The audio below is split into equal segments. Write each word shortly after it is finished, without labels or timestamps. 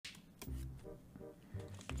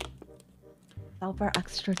We're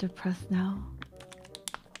extra depressed now.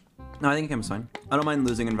 No, I think the game was fine. I don't mind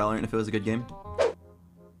losing in Valorant if it was a good game.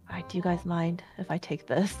 Alright, do you guys mind if I take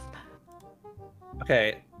this?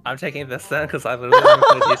 Okay, I'm taking this then because I literally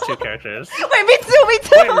only played these two characters. Wait, me too, me too!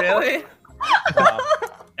 Wait, really? Wow.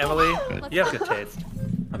 Emily, you have good taste.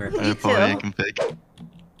 Okay. Me Probably you too. can pick.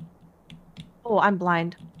 Oh, I'm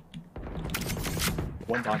blind.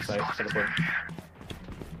 One on site for the blue.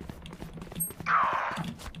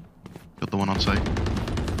 Got the one on site.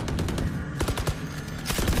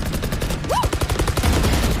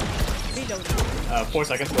 Reloading. 4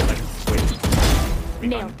 seconds, 4 seconds. Wait.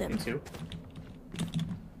 Nailed them. In 2.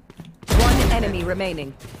 One enemy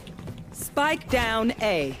remaining. Spike down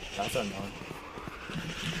A. That's unknown.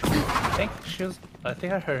 I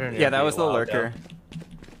think I heard her name. Yeah, that was the lurker.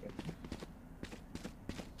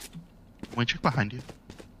 Wait, check behind you.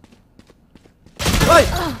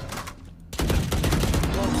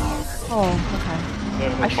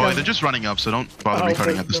 Oh, okay. Oh, they're just running up, so don't bother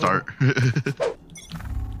recording at the start.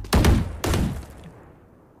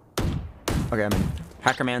 Okay, I'm in.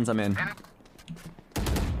 Hackerman's, I'm in.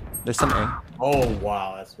 There's some A. Oh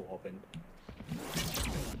wow, that's what opened.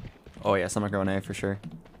 Oh yeah, some are going A for sure.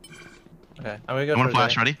 Okay, I'm gonna go. I want for to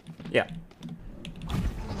flash, A. ready? Yeah.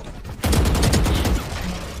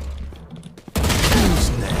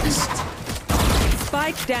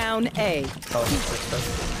 Spike down A.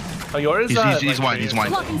 Oh, yours? He's wine, he's wine.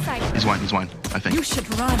 Blocking sight. He's wine, I think. You should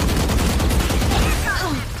run.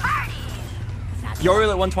 You're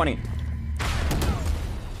at 120.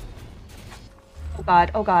 Oh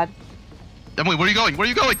god, oh god. Emily, where are you going? Where are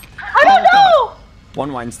you going? I don't know!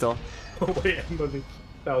 One wine still. Oh wait, Emily.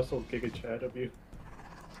 That was so giga chat of you.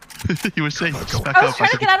 You were saying, back I was up.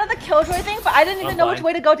 trying to get out of the killjoy thing, but I didn't even know which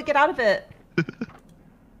way to go to get out of it.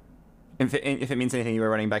 If it means anything, you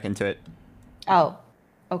were running back into it. Oh,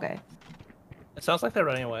 okay. It sounds like they're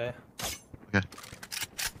running away. Okay.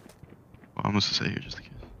 Well, I'm supposed to say here just in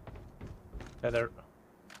case. Yeah, they're.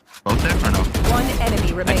 Both there or no? One enemy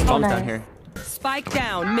Next remaining. bomb's nice. down here. Spike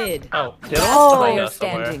down mid. Oh, the other Oh. one's behind us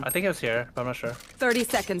somewhere. Standing. I think it was here, but I'm not sure. 30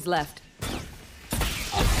 seconds left.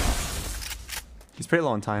 He's pretty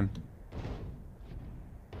low on time.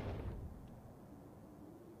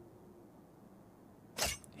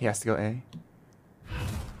 He has to go A.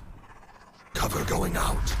 Cover going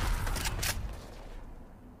out.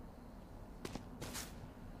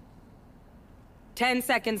 Ten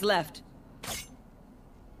seconds left.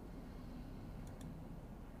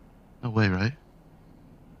 No way, right?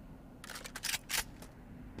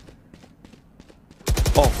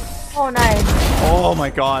 Oh. Oh, nice. Oh my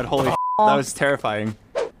god, holy that was terrifying.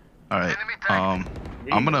 Alright, I'm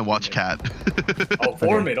gonna watch Cat. Oh,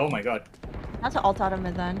 4 mid. Oh my god. That's an alt out of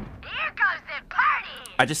mid then.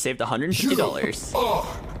 I just saved $150.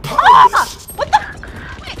 Ah! What the?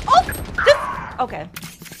 Wait, oh! This... Okay.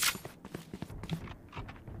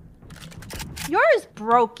 Yours is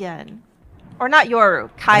broken. Or not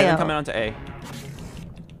your, I am Kaio. coming onto A. Yep.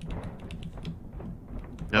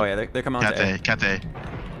 Oh yeah, they're coming onto A. Cat A.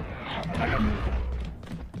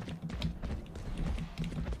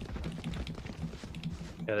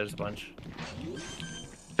 Yeah, there's a bunch.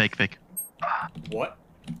 Fake. What?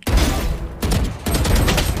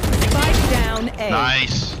 Spike down A.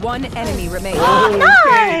 Nice. One enemy remaining. Oh,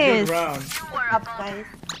 Okay, nice! good round. Up, guys.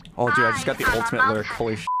 Oh dude, I just got the ultimate lurk.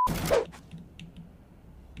 Holy sh.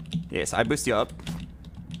 Yes, I boost you up.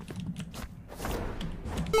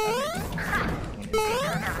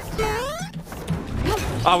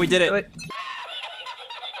 Oh, we did it.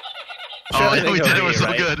 Oh, yeah, we did it. It Right? was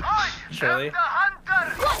so good. Surely.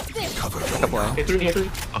 Couple A. Hit 3, hit 3.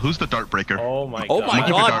 Oh, who's the dart breaker? Oh my Oh god. my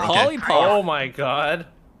Looking for god, dart, okay. Polypop. Oh my god.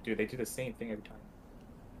 Dude, they do the same thing every time.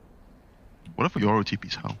 What if Yoro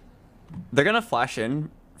TP's hell? They're gonna flash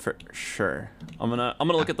in for sure. I'm gonna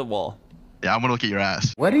look at the wall. Yeah, I'm gonna look at your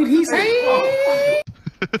ass. What did he say?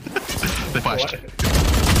 They flashed.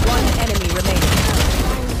 One enemy remaining.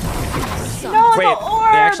 No, Wait, the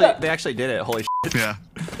orb! they actually did it. Holy shit. Yeah.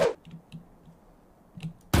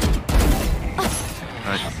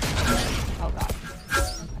 Alright. Oh god.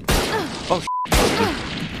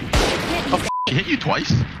 Oh, He hit you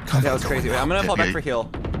twice? that was crazy. Wait, I'm gonna fall back for heal.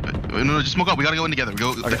 No, just smoke up. We gotta go in together.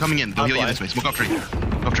 They're coming in. They'll heal you this way. Smoke up tree.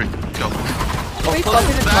 Up tree. Go. Wait, close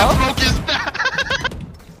to the That 12? smoke is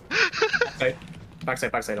bad.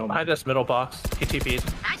 Backside. Oh my. Behind this middle box. He TP'd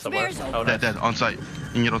somewhere. Oh, nice. Dead. On site. You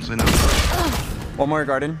can get on site now. One more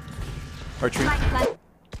garden. Or tree.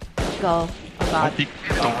 Go. Oh god.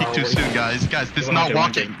 Don't peek too soon, guys. Guys, this is not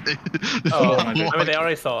walking. This is Oh, not I mean, walking. they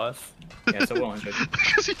already saw us. Yeah, so 100.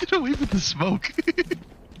 Because you get away with the smoke.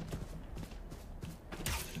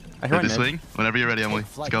 I hear Hit this one swing. Whenever you're ready, Emily.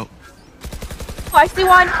 Let's go. Oh, I see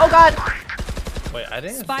one. Oh god. Wait, I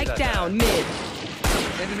didn't see Spike that down guy. mid.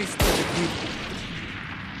 Enemy spotted B.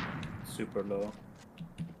 Super low.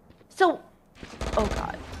 So, oh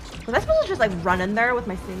god. Was I supposed to just like run in there with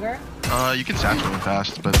my finger? You can satchel really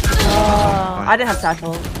fast, but I didn't have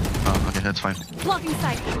satchel. oh, okay, that's fine. Blocking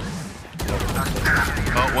sight.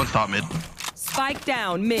 Oh, one's top mid. Spike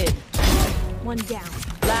down mid. One down.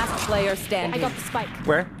 Last player standing. I got the spike.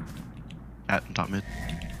 Where? At top mid.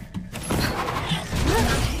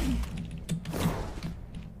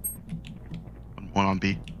 One on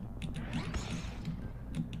B.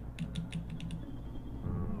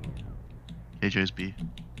 KJ's B, I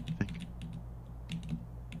think.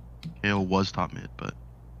 KO was top mid, but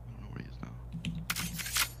I don't know where he is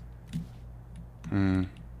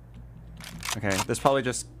now. Okay, there's probably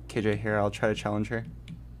just KJ here. I'll try to challenge her.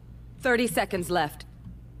 30 seconds left.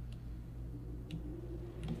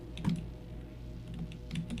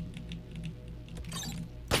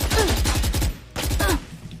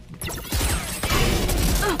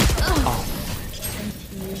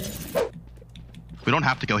 We don't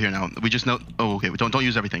have to go here now. We just know. Oh, okay. We don't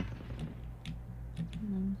use everything.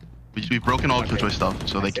 We've broken all of Killjoy's stuff,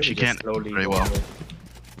 so I said she we just can't slowly very go well. over.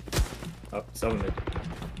 Oh, 7 mid.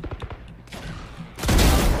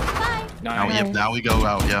 Now, Nice. now we go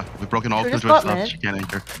out. Yeah, we've broken all of Should we just Killjoy's spot stuff. mid? She can't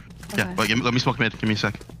anchor. Okay. Yeah, but let me smoke mid. Give me a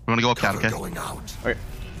sec. We're gonna go up cat, Cover okay? going out. Okay.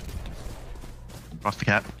 Cross the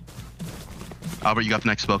cat. Albert, you got the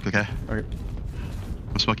next smoke, okay? Okay.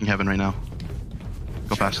 I'm smoking heaven right now.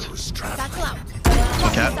 Go fast. Shadows traveling. Battle out.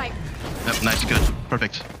 Smoke cat. Yep, nice, good,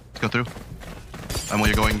 perfect. Let's go through. And while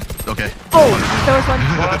you're going, okay. Oh, there was one.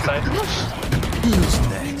 Go outside. Who's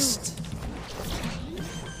next?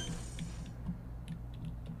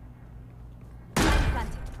 Planted.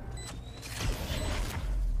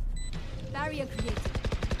 Barrier created.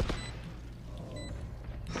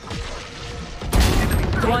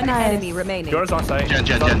 One Nice. enemy remaining. Yours on site. Jen.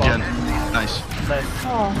 Yours on ball. Nice. Nice.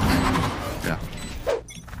 Oh, Yeah.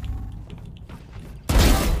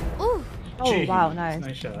 Ooh. oh Jeez. wow, nice.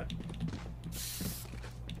 Nice shot.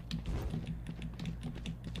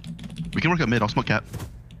 We can work at mid. I'll smoke cat.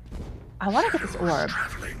 I want to get this orb.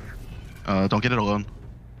 Traveling. Don't get it alone.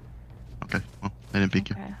 Okay, well, they didn't peek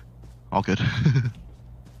you. Okay. All good. Let's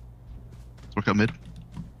work out mid.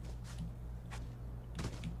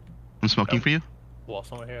 I'm smoking for you. Wall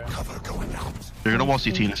somewhere here. Cover going out. You're gonna wall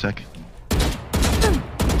CT in a sec.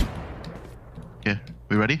 Yeah,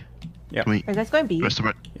 we ready? Yeah. Can we Are you guys going B? rest of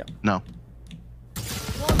it? Yeah. No.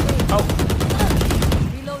 Oh,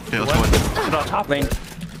 Okay, let's go in. put on top. Lane.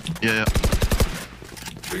 Yeah.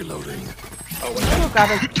 Reloading. Oh, Oh, grab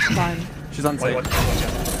a gun. She's on site.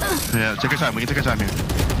 Yeah, take our time. We can take our time here.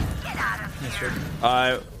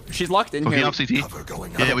 She's locked in Okay, here. off CT. Cover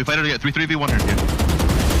going out. Yeah, we fight her to get 3v1 her here.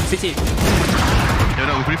 CT. Yeah,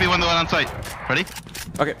 no, 3v1 the one on site. Ready?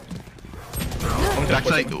 Okay. Back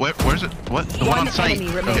site. Where's it? What? The one on site. enemy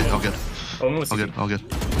Okay, remaining. all good. Almost. All good. All good.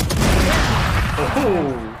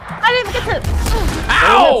 Oh. I didn't even get to.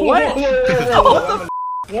 Ow! What? What the?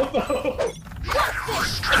 Chill.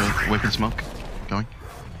 Wait for the smoke. Going.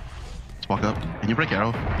 Let's walk up. Can you break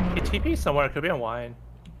arrow? He TP somewhere. Could be on wine.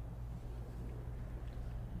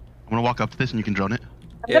 I'm gonna walk up to this and you can drone it.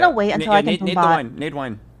 I'm gonna wait until I can Nade the bot. wine. Nade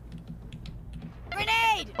wine.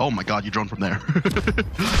 Grenade. Oh my god, you drone from there.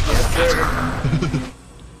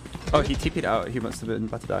 Oh, he TP'd out. He must have been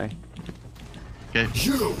about to die. Okay.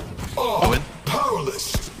 You Go are in.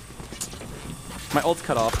 powerless. My ult's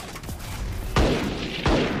cut off.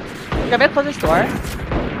 You want me to close this door? I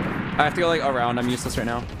have to go like around. I'm useless right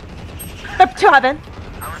now. They're to heaven.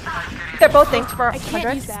 They're both thanks for I can't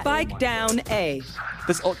 100. use that. Spike down A.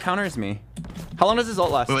 This ult counters me. How long does this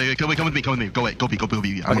ult last? Wait, come with me. Go B. Go B. I'm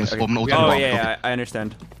Okay, gonna okay. open ult Oh bomb. yeah, I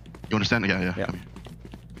understand. You understand? Yeah. Yeah. Come here.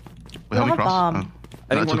 don't Wait, help me have cross. bomb. Oh.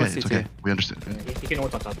 I No, think it's one okay. was It's CT. okay. We understand. He can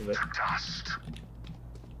ult on top of it.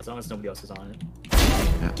 As long as nobody else is on it.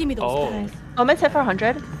 Give me those. Oh. Nice. Omen's hit for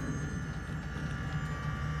 100.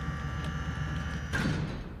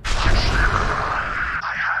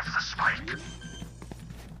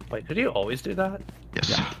 Wait, did you always do that? Yes.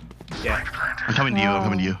 Yeah. I'm coming to you. I'm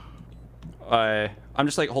coming to you. I'm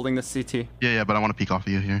just like holding this CT. Yeah, but I want to peek off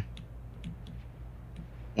of you here.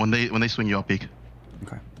 When they swing you, I'll peek.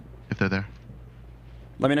 Okay. If they're there.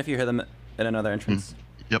 Let me know if you hear them at another entrance.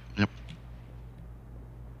 Yep.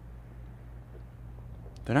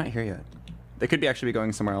 They're not here yet. They could be actually be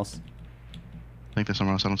going somewhere else. I think they're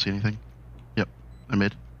somewhere else. I don't see anything. Yep. They're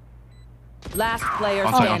mid. Last player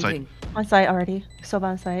On site, on standing. On site already. Soba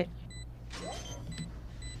on site.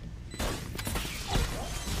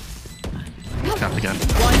 Cat trapped again.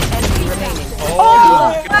 One enemy remaining.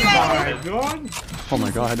 Oh my god! Oh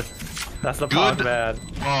my god. That's the Good. pog, man.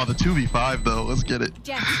 Oh, the 2v5 though. Let's get it.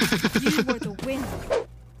 Jack, you were the winner.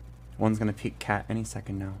 One's gonna peek cat any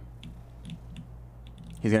second now.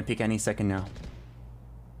 He's gonna peek any second now.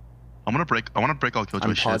 I want to break all Killjoy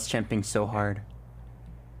I'm shit. pause champing so hard.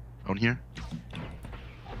 Down here.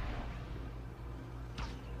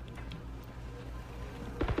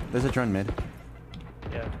 There's a drone mid.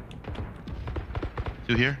 Yeah.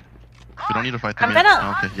 2 here. We don't need to fight I'm them yet.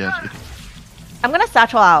 gonna- Oh, okay, yeah. I'm gonna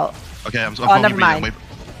satchel out. Okay, I'm Oh, going never B, I'm mind. wait-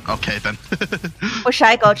 Okay, then. Or should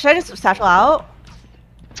I go? Should I just satchel out?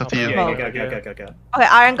 It's up to you. Yeah, go. Okay,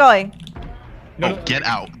 I'm going. Oh, get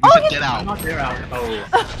out. You Oh, said you- get I'm out. not there out. Oh.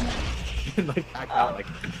 Like, back out, like.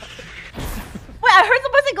 Wait, I heard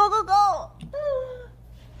someone say go, go, go.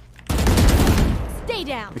 Stay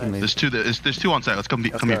down. We can leave. There's two. There's two on site. Let's come.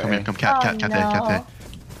 Come go here. Come A. here. Come cat. Oh, Cat. Cat. no. Cat. Cat.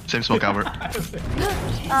 Same smoke, Albert.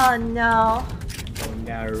 Oh no. Oh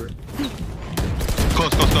no.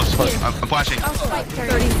 Close. Close. Close. I'm flashing. Our spike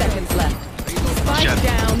 30 seconds left. Spike Jen.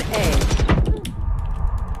 down A.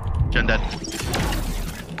 Jen dead.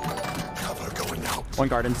 Cover going out. One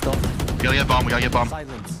garden still. We gotta get bomb. We gotta get bomb.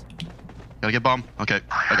 Silence. Gotta get bomb. Okay,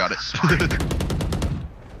 I got it.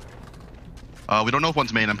 We don't know if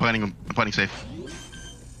one's main. I'm planning safe.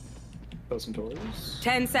 Close some doors.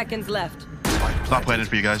 10 seconds left. Stop planning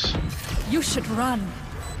for you guys. You should run.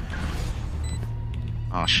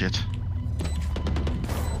 Oh shit.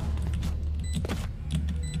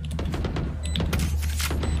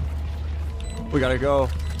 We gotta go.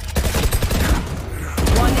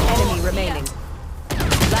 One enemy remaining.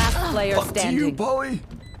 Last player standing. Polly.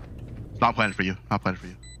 Not planning for you. Not planning for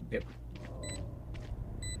you. Yep.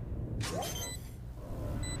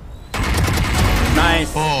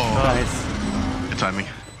 Nice. Oh, Nice. good timing.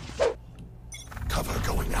 Cover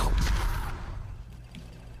going out.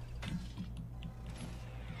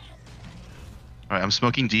 All right, I'm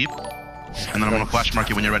smoking deep, and then I'm gonna flash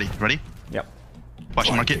market when you're ready. Ready? Yep.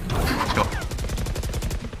 Flashing market. Let's go.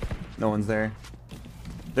 No one's there.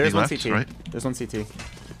 There's He one left, CT. right? There's one CT.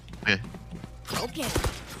 Okay. Okay.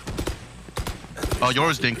 Oh,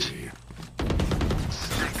 yours dinked.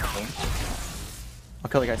 I'll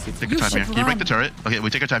kill the guy CT. Take your time here. Can you break the turret? Okay, we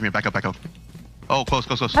take our time here. Back up. Oh, close.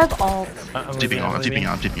 I have ult. I'm Deeping leaving, out. I'm I'm deeping leaving.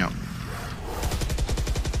 out. I'm deeping out.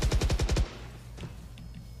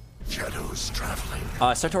 Shadows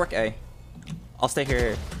traveling. Start to work A. I'll stay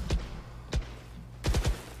here.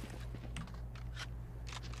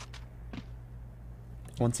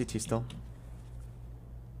 One CT still.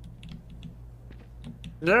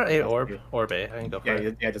 Is there a orb? Orb A. I can go for Yeah,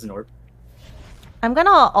 it. yeah, it doesn't orb. I'm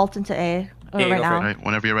gonna ult into A go right for it. now. All right,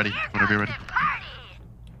 whenever you're ready. Whenever you're ready.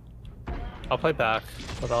 I'll play back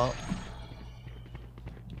with all.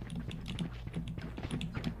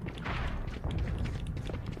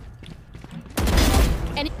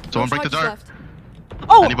 Any Someone break the charges dart. left.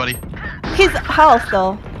 Oh, Anybody? he's house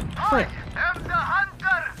still. Wait.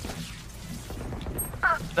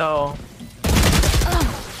 No.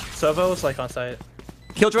 Sova was like on site.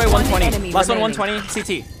 Killjoy One 120. enemy Last one remaining.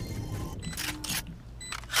 120. CT.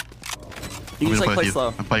 I'm You just gonna like play with you.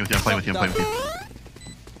 slow. I'm playing with you. I'm playing with you. I'm playing with you.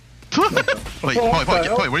 Wait, Polly,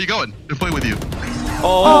 where are you going? I'm playing with you.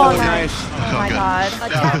 Oh, Oh, nice. Oh my good. god.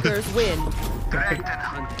 Attackers win.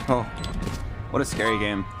 Oh, what a scary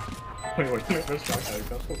game. Wait, where's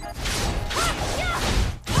Dark?